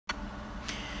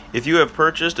If you have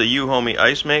purchased a Euhomy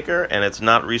ice maker and it's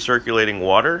not recirculating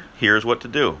water, here's what to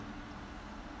do.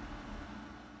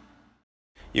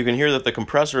 You can hear that the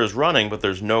compressor is running, but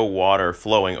there's no water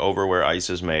flowing over where ice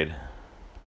is made.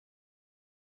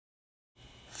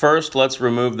 First, let's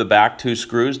remove the back 2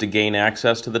 screws to gain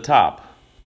access to the top.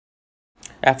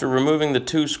 After removing the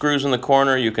 2 screws in the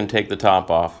corner, you can take the top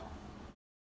off.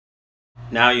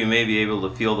 Now you may be able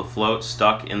to feel the float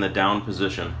stuck in the down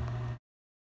position.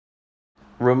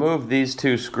 Remove these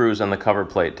 2 screws on the cover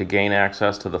plate to gain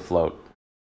access to the float.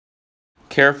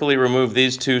 Carefully remove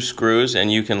these 2 screws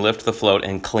and you can lift the float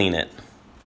and clean it.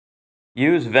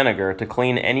 Use vinegar to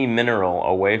clean any mineral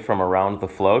away from around the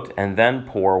float, and then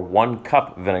pour 1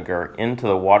 cup vinegar into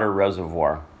the water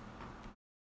reservoir.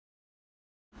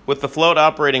 With the float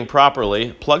operating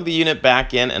properly, plug the unit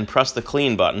back in and press the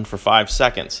clean button for 5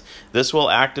 seconds. This will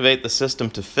activate the system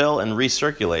to fill and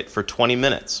recirculate for 20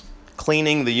 minutes,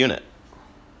 cleaning the unit.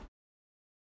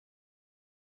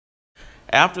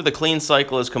 After the clean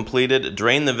cycle is completed,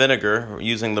 drain the vinegar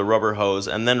using the rubber hose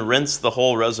and then rinse the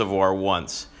whole reservoir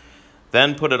once.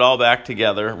 Then put it all back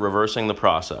together, reversing the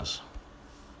process.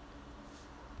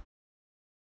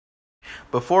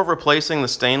 Before replacing the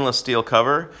stainless steel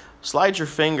cover, slide your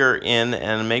finger in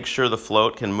and make sure the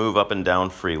float can move up and down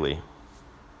freely.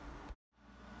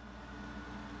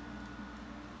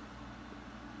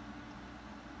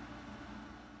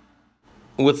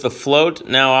 With the float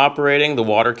now operating, the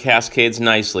water cascades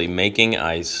nicely, making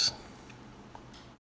ice.